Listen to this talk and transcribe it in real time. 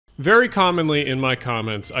Very commonly in my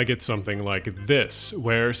comments, I get something like this,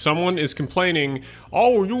 where someone is complaining,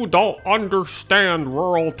 "Oh, you don't understand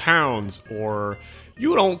rural towns," or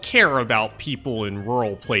 "You don't care about people in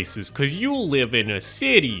rural places because you live in a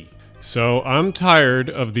city." So I'm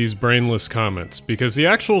tired of these brainless comments, because the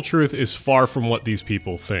actual truth is far from what these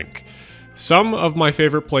people think. Some of my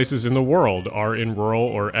favorite places in the world are in rural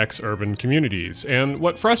or ex-urban communities, and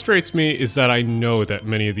what frustrates me is that I know that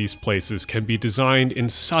many of these places can be designed in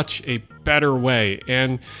such a better way,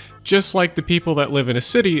 and just like the people that live in a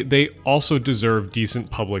city, they also deserve decent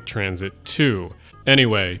public transit too.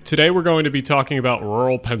 Anyway, today we're going to be talking about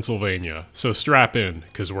rural Pennsylvania, so strap in,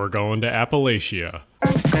 because we're going to Appalachia.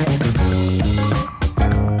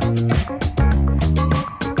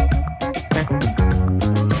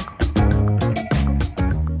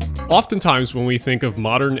 Oftentimes when we think of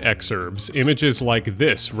modern exurbs, images like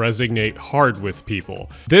this resonate hard with people.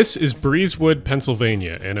 This is Breezewood,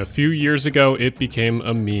 Pennsylvania, and a few years ago it became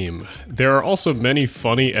a meme. There are also many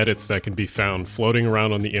funny edits that can be found floating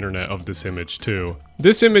around on the internet of this image too.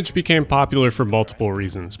 This image became popular for multiple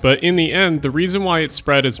reasons, but in the end, the reason why it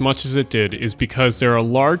spread as much as it did is because there are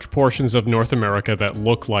large portions of North America that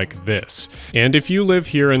look like this. And if you live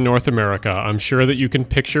here in North America, I'm sure that you can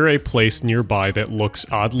picture a place nearby that looks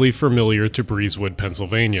oddly familiar to Breezewood,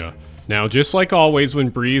 Pennsylvania. Now, just like always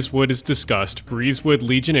when Breezewood is discussed, Breezewood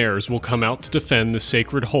Legionnaires will come out to defend the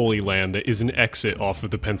sacred Holy Land that is an exit off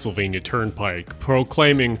of the Pennsylvania Turnpike,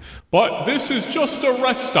 proclaiming, "But this is just a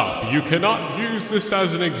rest stop, you cannot use this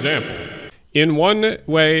as an example." In one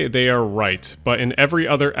way, they are right, but in every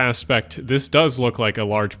other aspect, this does look like a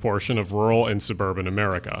large portion of rural and suburban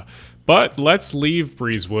America. But let's leave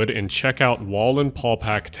Breezewood and check out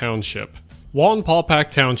Wallenpaupack Township.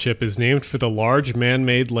 Wallenpaupack Township is named for the large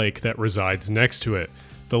man-made lake that resides next to it.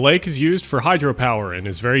 The lake is used for hydropower and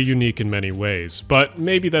is very unique in many ways, but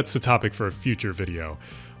maybe that's the topic for a future video.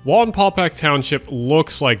 Wallenpaupack Township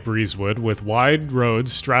looks like Breezewood, with wide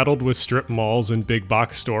roads straddled with strip malls and big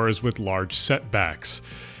box stores with large setbacks.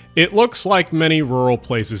 It looks like many rural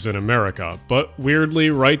places in America, but weirdly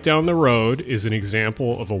right down the road is an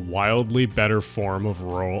example of a wildly better form of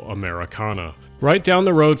rural Americana. Right down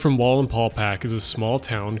the road from Wallenpaupack is a small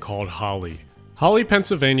town called Hawley. Hawley,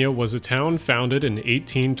 Pennsylvania was a town founded in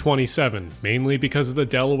 1827, mainly because the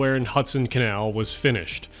Delaware and Hudson Canal was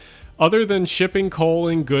finished. Other than shipping coal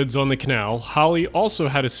and goods on the canal, Hawley also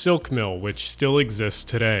had a silk mill which still exists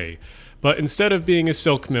today. But instead of being a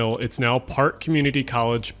silk mill, it's now part community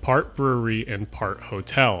college, part brewery, and part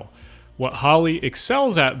hotel. What Hawley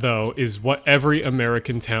excels at, though, is what every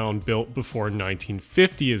American town built before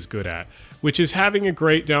 1950 is good at, which is having a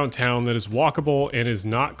great downtown that is walkable and is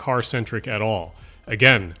not car-centric at all.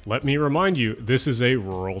 Again, let me remind you, this is a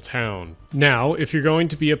rural town. Now, if you're going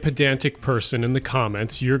to be a pedantic person in the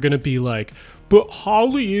comments, you're going to be like, "But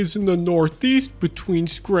Hawley is in the northeast between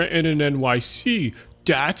Scranton and NYC.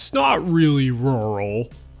 That's not really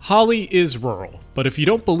rural." Hawley is rural, but if you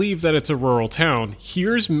don't believe that it's a rural town,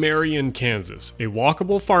 here's Marion, Kansas, a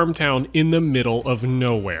walkable farm town in the middle of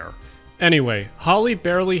nowhere. Anyway, Hawley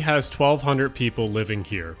barely has 1,200 people living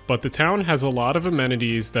here, but the town has a lot of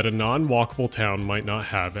amenities that a non-walkable town might not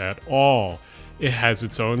have at all. It has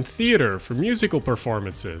its own theater for musical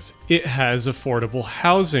performances. It has affordable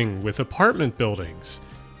housing with apartment buildings.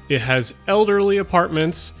 It has elderly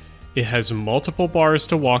apartments. It has multiple bars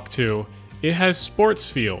to walk to. It has sports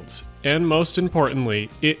fields, and most importantly,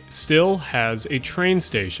 it still has a train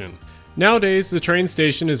station. Nowadays, the train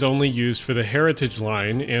station is only used for the Heritage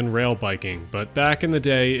Line and rail biking, but back in the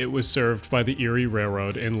day it was served by the Erie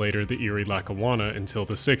Railroad and later the Erie-Lackawanna until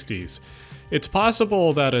the 60s. It's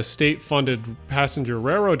possible that a state-funded passenger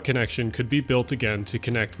railroad connection could be built again to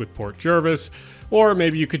connect with Port Jervis, or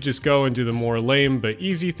maybe you could just go and do the more lame but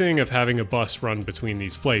easy thing of having a bus run between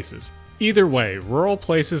these places. Either way, rural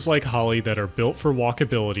places like Hawley that are built for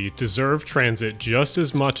walkability deserve transit just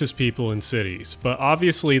as much as people in cities, but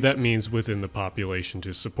obviously that means within the population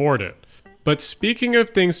to support it. But speaking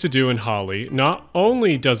of things to do in Hawley, not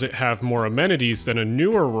only does it have more amenities than a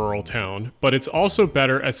newer rural town, but it's also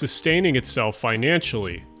better at sustaining itself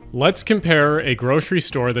financially. Let's compare a grocery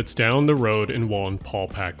store that's down the road in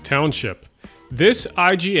Wallenpaupack Township. This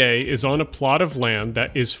IGA is on a plot of land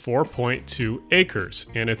that is 4.2 acres,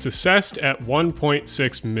 and it's assessed at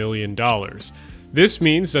 $1.6 million. This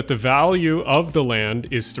means that the value of the land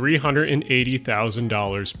is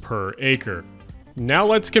 $380,000 per acre. Now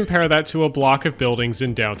let's compare that to a block of buildings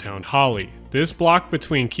in downtown Hawley. This block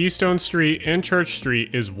between Keystone Street and Church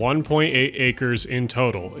Street is 1.8 acres in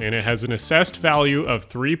total, and it has an assessed value of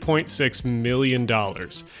 $3.6 million.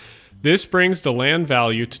 This brings the land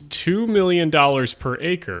value to $2 million per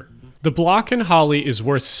acre. The block in Hawley is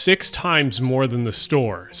worth 6 times more than the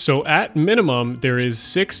store, so at minimum there is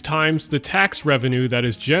 6 times the tax revenue that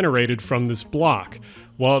is generated from this block,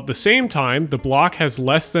 while at the same time the block has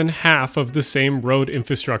less than half of the same road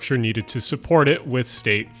infrastructure needed to support it with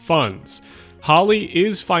state funds. Hawley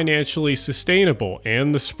is financially sustainable,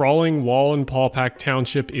 and the sprawling Wallenpaupack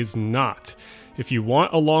Township is not. If you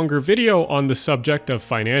want a longer video on the subject of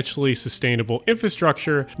financially sustainable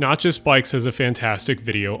infrastructure, Not Just Bikes has a fantastic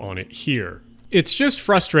video on it here. It's just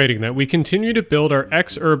frustrating that we continue to build our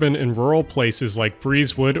ex-urban and rural places like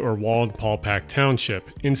Breezewood or Wallenpaupack Township.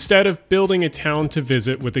 Instead of building a town to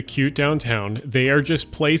visit with a cute downtown, they are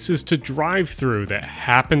just places to drive through that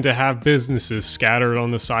happen to have businesses scattered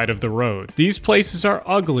on the side of the road. These places are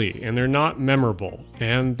ugly, and they're not memorable,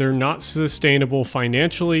 and they're not sustainable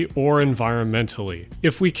financially or environmentally.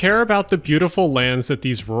 If we care about the beautiful lands that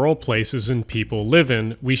these rural places and people live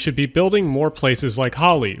in, we should be building more places like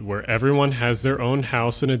Hawley, where everyone has their own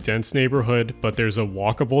house in a dense neighborhood, but there's a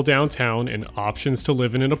walkable downtown and options to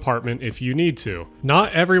live in an apartment if you need to.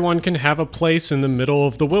 Not everyone can have a place in the middle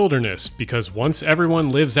of the wilderness, because once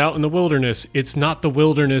everyone lives out in the wilderness, it's not the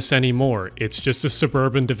wilderness anymore. It's just a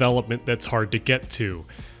suburban development that's hard to get to.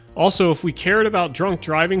 Also, if we cared about drunk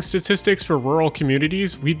driving statistics for rural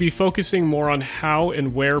communities, we'd be focusing more on how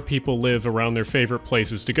and where people live around their favorite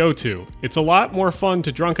places to go to. It's a lot more fun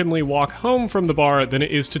to drunkenly walk home from the bar than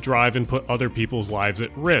it is to drive and put other people's lives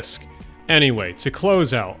at risk. Anyway, to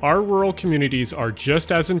close out, our rural communities are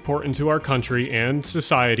just as important to our country and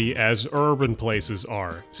society as urban places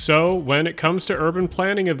are. So, when it comes to urban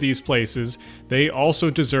planning of these places, they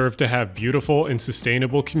also deserve to have beautiful and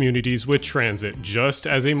sustainable communities with transit, just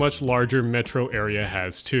as a much larger metro area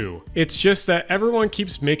has too. It's just that everyone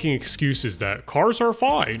keeps making excuses that cars are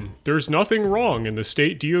fine, there's nothing wrong, and the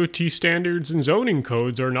state DOT standards and zoning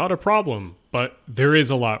codes are not a problem. But there is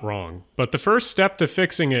a lot wrong. But the first step to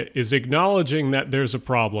fixing it is acknowledging that there's a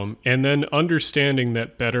problem and then understanding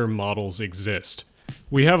that better models exist.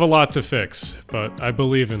 We have a lot to fix, but I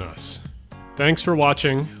believe in us. Thanks for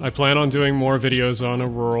watching. I plan on doing more videos on a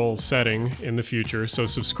rural setting in the future, so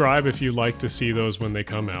subscribe if you'd like to see those when they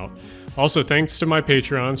come out. Also, thanks to my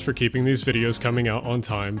Patreons for keeping these videos coming out on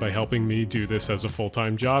time by helping me do this as a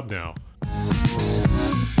full-time job now.